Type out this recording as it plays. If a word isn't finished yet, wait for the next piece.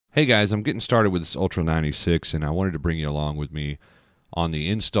Hey guys, I'm getting started with this Ultra 96 and I wanted to bring you along with me on the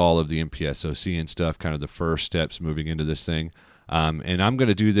install of the MPSoC and stuff, kind of the first steps moving into this thing. And I'm going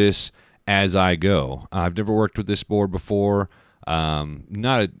to do this as I go. I've never worked with this board before.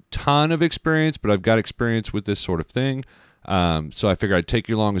 Not a ton of experience, but I've got experience with this sort of thing. So I figure I'd take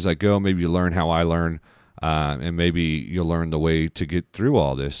you along as I go. Maybe you learn how I learn, and maybe you'll learn the way to get through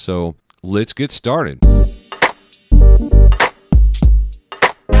all this. So let's get started.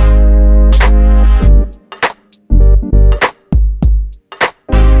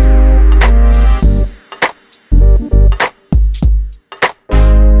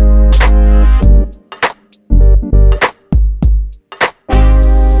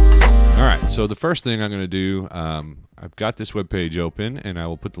 So the first thing I'm going to do, I've got this web page open and I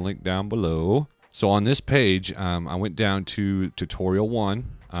will put the link down below. So on this page, I went down to tutorial 1.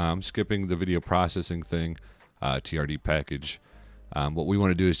 I'm skipping the video processing thing, TRD package. What we want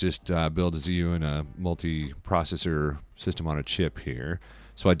to do is just build a ZU and a multi-processor system on a chip here.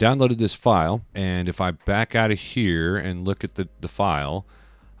 So I downloaded this file, and if I back out of here and look at the file,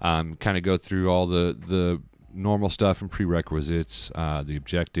 kind of go through all the normal stuff and prerequisites, the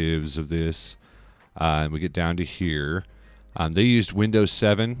objectives of this, and we get down to here. They used Windows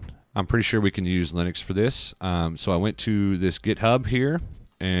 7. I'm pretty sure we can use Linux for this. So I went to this GitHub here,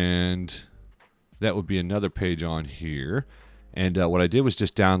 and that would be another page on here. And what I did was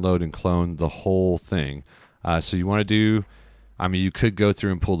just download and clone the whole thing. So you want to do, I mean, you could go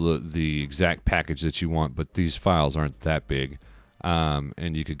through and pull the exact package that you want, but these files aren't that big.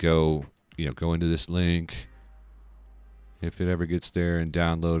 And you could go, go into this link, if it ever gets there, and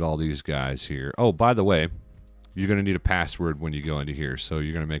download all these guys here. Oh, by the way, you're going to need a password when you go into here, so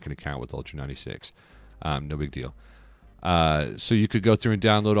you're going to make an account with Ultra 96. No big deal. So you could go through and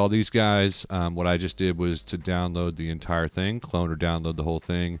download all these guys. What I just did was to download the entire thing, clone or download the whole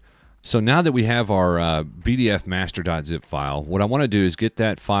thing. So now that we have our BDF master.zip file, what I want to do is get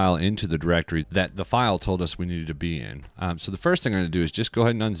that file into the directory that the file told us we needed to be in. So the first thing I'm going to do is just go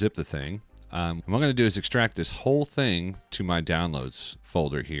ahead and unzip the thing. What I'm going to do is extract this whole thing to my downloads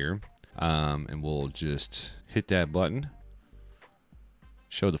folder here, and we'll just hit that button,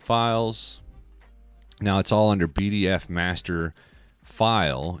 show the files. Now it's all under BDF master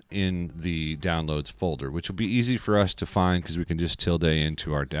file in the downloads folder, which will be easy for us to find because we can just tilde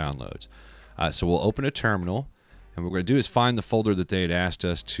into our downloads. So we'll open a terminal, and what we're going to do is find the folder that they had asked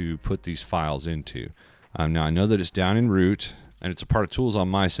us to put these files into. Now I know that it's down in root, and it's a part of tools on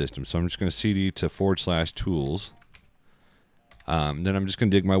my system, so I'm just going to cd to /tools. Then I'm just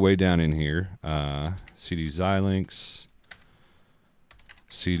going to dig my way down in here. Cd Xilinx,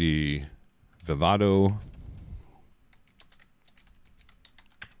 cd Vivado,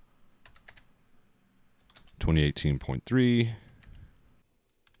 .3,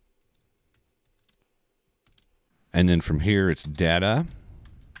 and then from here it's data,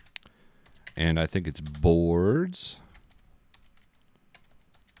 and I think it's boards.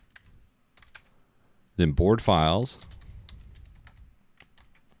 Then board files,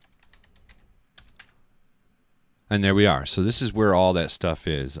 and there we are. So this is where all that stuff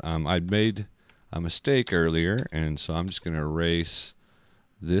is. I made a mistake earlier, and so I'm just going to erase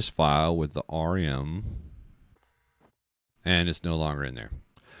this file with the RM, and it's no longer in there.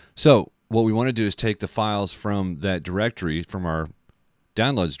 So what we want to do is take the files from that directory, from our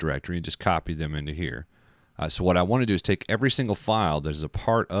downloads directory, and just copy them into here. So what I want to do is take every single file that is a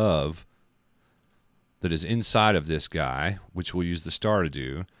part of, that is inside of this guy, which we'll use the star to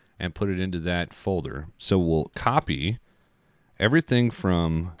do, and put it into that folder. So we'll copy everything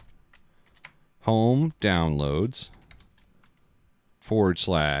from home downloads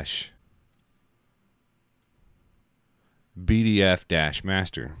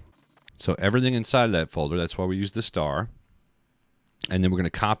 /BDF-master. So everything inside of that folder, that's why we use the star. And then we're going to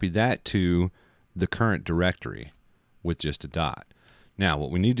copy that to the current directory with just a dot. Now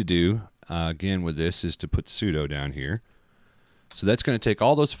what we need to do, again with this, is to put sudo down here. So that's going to take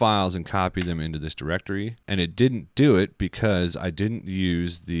all those files and copy them into this directory. And it didn't do it because I didn't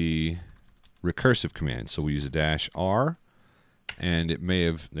use the recursive command. So we use a -r, and it may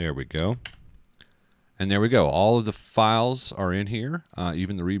have, there we go. And there we go. All of the files are in here,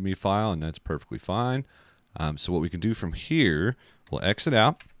 even the readme file, and that's perfectly fine. So what we can do from here, we'll exit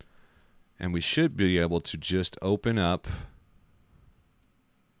out, and we should be able to just open up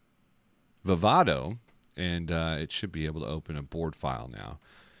Vivado, and it should be able to open a board file now,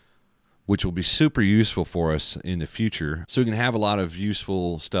 which will be super useful for us in the future. So we can have a lot of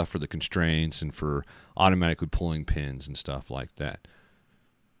useful stuff for the constraints and for automatically pulling pins and stuff like that.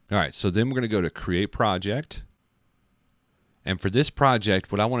 All right, so then we're going to go to Create Project, And for this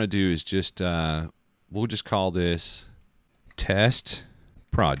project, what I want to do is just, we'll just call this test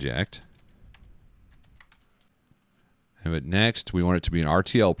project. But next, we want it to be an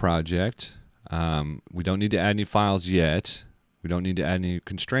RTL project. We don't need to add any files yet. We don't need to add any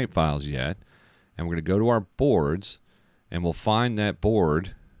constraint files yet. And we're going to go to our boards, and we'll find that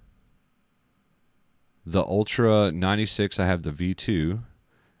board, the Ultra96. I have the V2,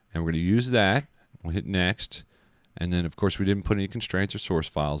 and we're going to use that. We'll hit next. And then, of course, we didn't put any constraints or source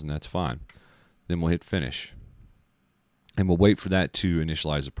files, and that's fine. Then we'll hit finish. And we'll wait for that to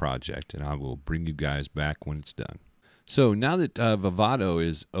initialize the project, and I will bring you guys back when it's done. So now that Vivado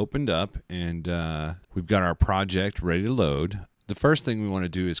is opened up and we've got our project ready to load, the first thing we want to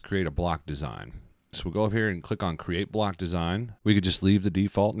do is create a block design. So we'll go over here and click on Create Block Design. We could just leave the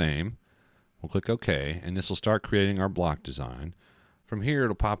default name. We'll click OK, and this will start creating our block design. From here,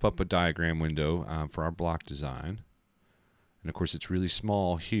 it'll pop up a diagram window for our block design. And of course, it's really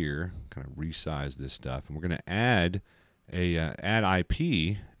small here. Kind of resize this stuff, and we're going to add a add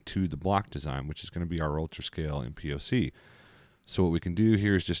IP to the block design, which is going to be our ultra scale in POC. So what we can do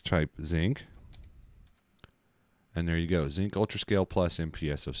here is just type Zynq, and there you go, Zynq ultra scale plus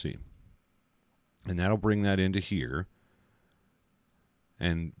MPSoC, and that'll bring that into here,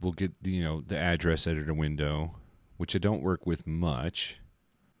 and we'll get the address editor window, which I don't work with much,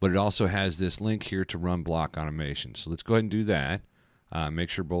 but it also has this link here to run block automation. So let's go ahead and do that.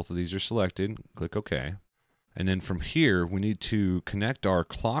 Make sure both of these are selected. Click OK. And then from here, we need to connect our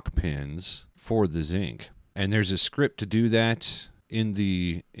clock pins for the Zynq. And there's a script to do that in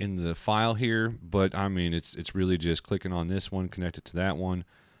the file here, but I mean, it's really just clicking on this one, connect it to that one,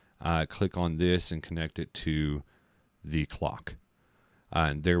 click on this and connect it to the clock.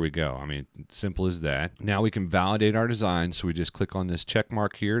 And there we go. I mean, simple as that. Now we can validate our design. So we just click on this check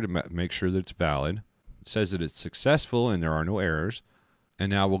mark here to make sure that it's valid. It says that it's successful and there are no errors. And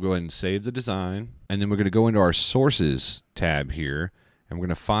now we'll go ahead and save the design. And then we're going to go into our sources tab here, and we're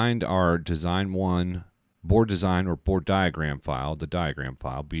going to find our design one board design or board diagram file, the diagram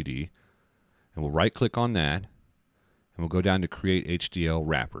file, BD. And we'll right click on that, and we'll go down to create HDL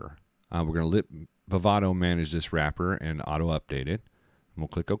wrapper. We're going to let Vivado manage this wrapper and auto update it. And we'll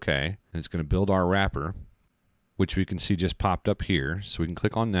click OK, and it's going to build our wrapper, which we can see just popped up here. So we can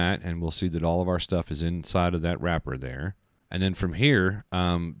click on that, and we'll see that all of our stuff is inside of that wrapper there. And then from here,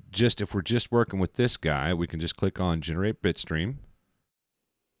 if we're just working with this guy, we can just click on Generate Bitstream.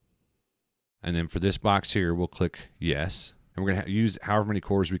 And then for this box here, we'll click Yes. And we're going to use however many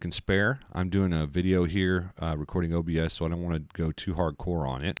cores we can spare. I'm doing a video here recording OBS, so I don't want to go too hardcore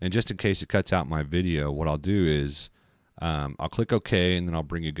on it. And just in case it cuts out my video, what I'll do is I'll click OK, and then I'll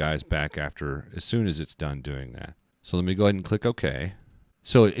bring you guys back as soon as it's done doing that. So let me go ahead and click OK.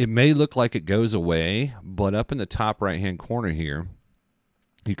 So it may look like it goes away, but up in the top right-hand corner here,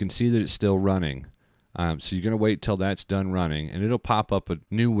 you can see that it's still running. So you're going to wait till that's done running, and it'll pop up a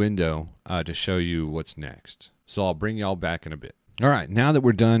new window to show you what's next. So I'll bring y'all back in a bit. All right, now that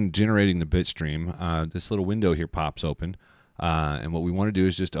we're done generating the bitstream, this little window here pops open, and what we want to do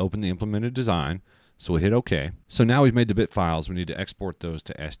is just open the implemented design. So we'll hit OK. So now we've made the bit files. We need to export those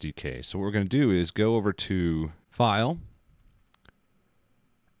to SDK. So what we're going to do is go over to File,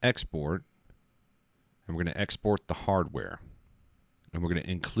 Export, and we're going to export the hardware. And we're going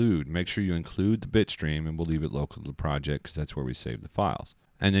to make sure you include the bitstream, and we'll leave it local to the project because that's where we save the files.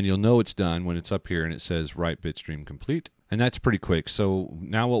 And then you'll know it's done when it's up here and it says write bitstream complete. And that's pretty quick. So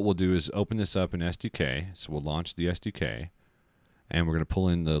now what we'll do is open this up in SDK. So we'll launch the SDK, and we're going to pull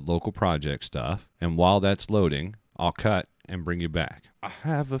in the local project stuff. And while that's loading, I'll cut and bring you back. I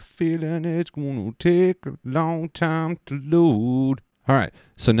have a feeling it's going to take a long time to load. All right,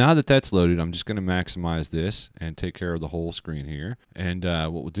 so now that that's loaded, I'm just going to maximize this and take care of the whole screen here. And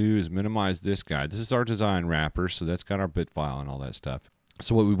what we'll do is minimize this guy. This is our design wrapper, so that's got our bit file and all that stuff.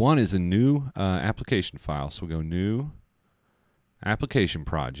 So what we want is a new application file. So we'll go New Application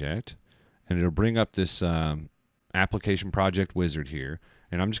Project, and it'll bring up this application project wizard here.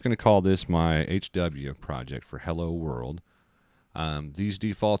 And I'm just going to call this my HW project for Hello World. These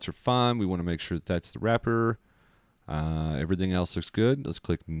defaults are fine. We want to make sure that that's the wrapper. Everything else looks good. Let's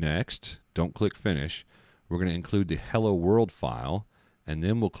click Next. Don't click Finish. We're going to include the Hello World file, and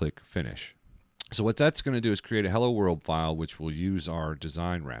then we'll click Finish. So what that's going to do is create a Hello World file, which will use our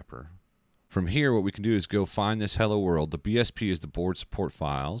design wrapper. From here, what we can do is go find this Hello World. The BSP is the board support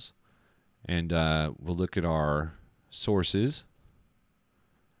files, and we'll look at our sources,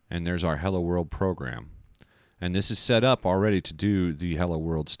 and there's our Hello World program. And this is set up already to do the Hello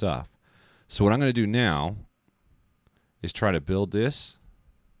World stuff. So what I'm going to do now is try to build this.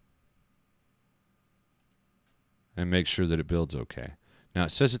 and make sure that it builds okay. Now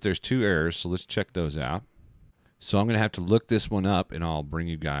it says that there's 2 errors, so let's check those out. So I'm going to have to look this one up, and I'll bring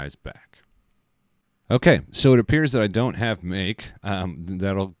you guys back. Okay, so it appears that I don't have make.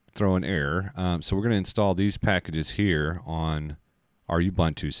 That'll throw an error. So we're going to install these packages here on our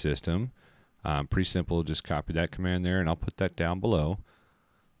Ubuntu system. Pretty simple, just copy that command there, and I'll put that down below.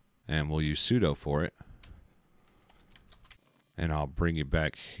 And we'll use sudo for it. And I'll bring you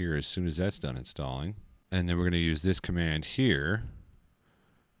back here as soon as that's done installing. And then we're going to use this command here,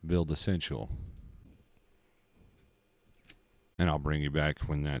 build essential. And I'll bring you back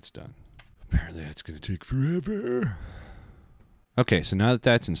when that's done. Apparently that's going to take forever. Okay, so now that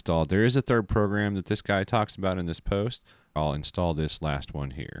that's installed, there is a third program that this guy talks about in this post. I'll install this last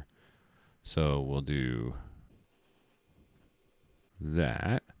one here. So we'll do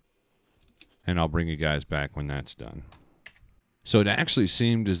that. And I'll bring you guys back when that's done. So it actually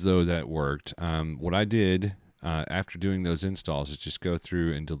seemed as though that worked. What I did after doing those installs is just go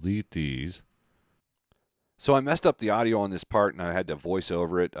through and delete these. So I messed up the audio on this part, and I had to voice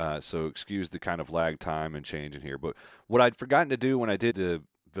over it, so excuse the kind of lag time and change in here. But what I'd forgotten to do when I did the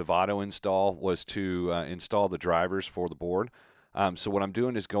Vivado install was to install the drivers for the board. So what I'm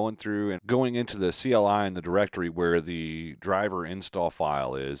doing is going through and going into the CLI in the directory where the driver install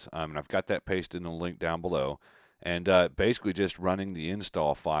file is, and I've got that pasted in the link down below, and basically just running the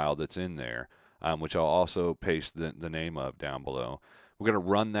install file that's in there, which I'll also paste the name of down below. We're going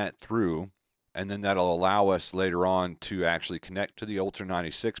to run that through, and then that'll allow us later on to actually connect to the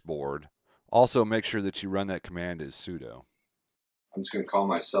Ultra96 board. Also, make sure that you run that command as sudo. I'm just going to call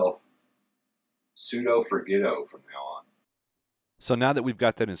myself sudo forgetto from now on. So now that we've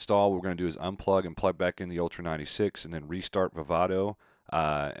got that installed, what we're going to do is unplug and plug back in the Ultra96 and then restart Vivado,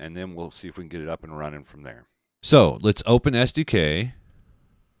 and then we'll see if we can get it up and running from there. So let's open SDK,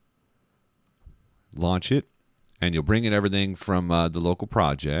 launch it, and you'll bring in everything from the local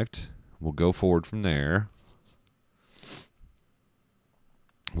project. We'll go forward from there.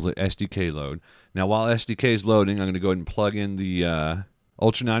 We'll let SDK load. Now while SDK is loading, I'm going to go ahead and plug in the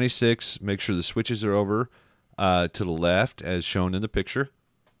Ultra96, make sure the switches are over to the left as shown in the picture,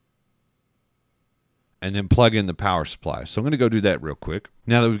 and then plug in the power supply. So I'm going to go do that real quick.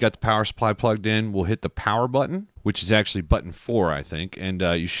 Now that we've got the power supply plugged in, we'll hit the power button, which is actually button 4, I think, and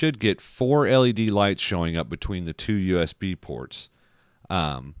you should get 4 LED lights showing up between the 2 USB ports.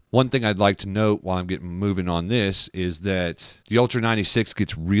 One thing I'd like to note while I'm moving on this is that the Ultra96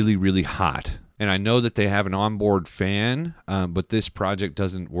 gets really, really hot. And I know that they have an onboard fan, but this project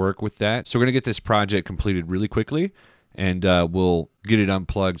doesn't work with that. So we're going to get this project completed really quickly, and we'll get it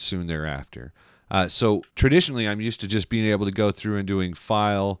unplugged soon thereafter. So traditionally, I'm used to just being able to go through and doing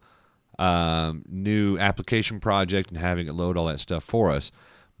file, new application project, and having it load all that stuff for us.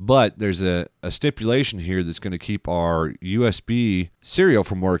 But there's a stipulation here that's going to keep our USB serial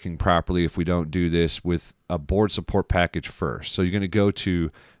from working properly if we don't do this with a board support package first. So you're going to go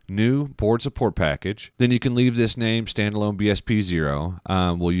to New Board Support Package. Then you can leave this name Standalone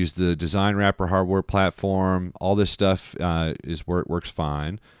BSP0. We'll use the design wrapper hardware platform. All this stuff is where it works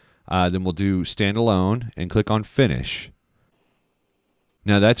fine. Then we'll do Standalone and click on Finish.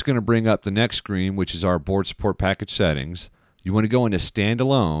 Now that's going to bring up the next screen, which is our board support package settings. You want to go into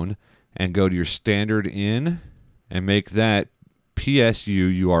Standalone and go to your standard in and make that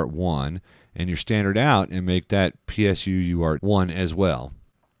PSU UART1, and your standard out and make that PSU UART1 as well.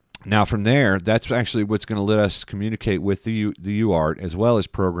 Now from there, that's actually what's going to let us communicate with the UART as well as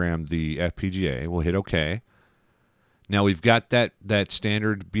program the FPGA. We'll hit OK. Now we've got that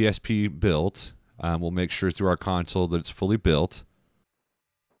standard BSP built. We'll make sure through our console that it's fully built.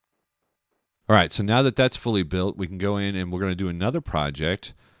 All right, so now that that's fully built, we can go in and we're going to do another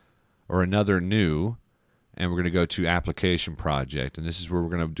project or another new, and we're going to go to Application Project, and this is where we're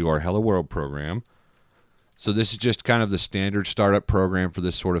going to do our Hello World program. So this is just kind of the standard startup program for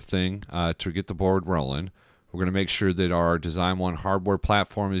this sort of thing to get the board rolling. We're going to make sure that our Design One hardware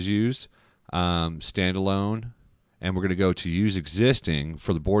platform is used, standalone, and we're going to go to Use Existing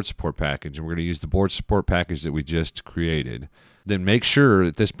for the board support package, and we're going to use the board support package that we just created. Then make sure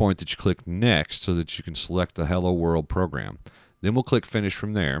at this point that you click Next so that you can select the Hello World program. Then we'll click Finish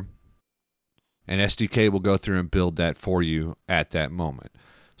from there, and SDK will go through and build that for you at that moment.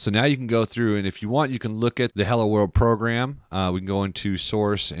 So now you can go through, and if you want, you can look at the Hello World program. We can go into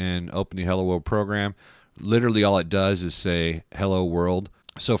Source and open the Hello World program. Literally all it does is say Hello World.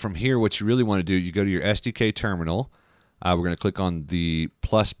 So from here, what you really want to do, you go to your SDK terminal. We're going to click on the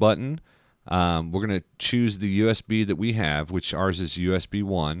plus button. We're going to choose the USB that we have, which ours is USB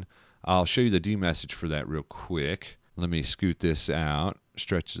 1. I'll show you the D message for that real quick. Let me scoot this out,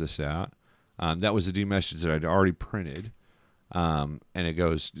 stretch this out. That was the D message that I'd already printed, and it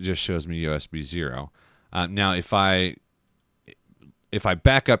just shows me USB 0. Now, if I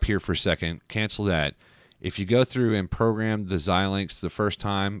back up here for a second, cancel that. If you go through and program the Xilinx the first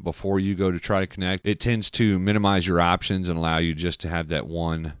time before you go to try to connect, it tends to minimize your options and allow you just to have that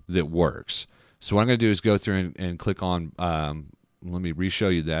one that works. So what I'm going to do is go through and click on, let me re-show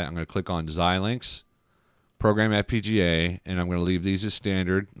you that. I'm going to click on Xilinx, program FPGA, and I'm going to leave these as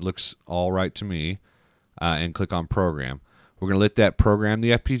standard. Looks all right to me, and click on program. We're going to let that program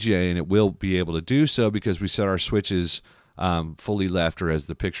the FPGA, and it will be able to do so because we set our switches fully left, or as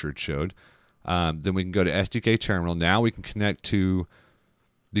the picture showed. Then we can go to SDK terminal. Now we can connect to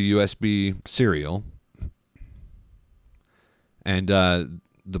the USB serial, and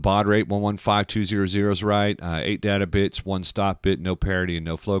the baud rate 115200 is right. 8 data bits, 1 stop bit, no parity, and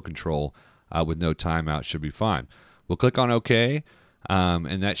no flow control with no timeout should be fine. We'll click on OK,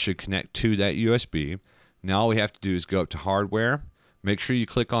 and that should connect to that USB. Now all we have to do is go up to hardware. Make sure you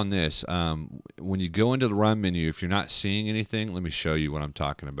click on this. When you go into the run menu, if you're not seeing anything, let me show you what I'm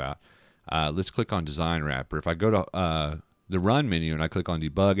talking about. Let's click on Design Wrapper. If I go to the run menu and I click on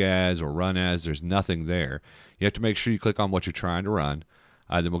debug as or run as, there's nothing there. You have to make sure you click on what you're trying to run.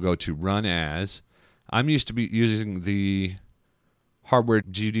 Then we'll go to run as. I'm used to be using the hardware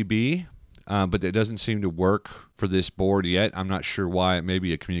GDB, but it doesn't seem to work for this board yet. I'm not sure why. It may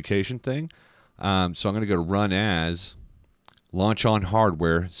be a communication thing. So I'm going to go to run as, launch on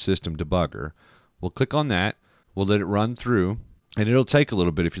hardware, system debugger. We'll click on that. We'll let it run through, and it'll take a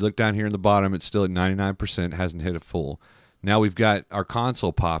little bit. If you look down here in the bottom, it's still at 99%, hasn't hit it full. Now we've got our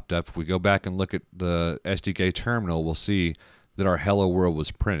console popped up. If we go back and look at the SDK terminal, we'll see that our hello world was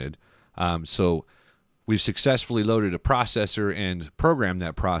printed. So we've successfully loaded a processor and programmed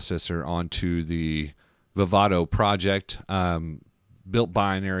that processor onto the Vivado project, built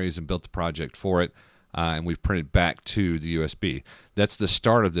binaries and built the project for it, and we've printed back to the USB. That's the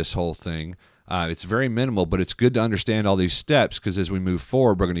start of this whole thing. It's very minimal, but it's good to understand all these steps, because as we move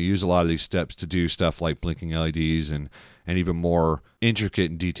forward, we're going to use a lot of these steps to do stuff like blinking LEDs and even more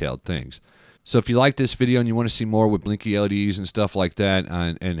intricate and detailed things. So if you like this video and you want to see more with blinky LEDs and stuff like that,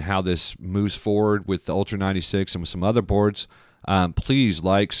 and how this moves forward with the Ultra96 and with some other boards, please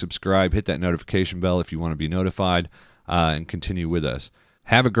like, subscribe, hit that notification bell if you want to be notified, and continue with us.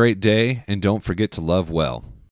 Have a great day, and don't forget to love well.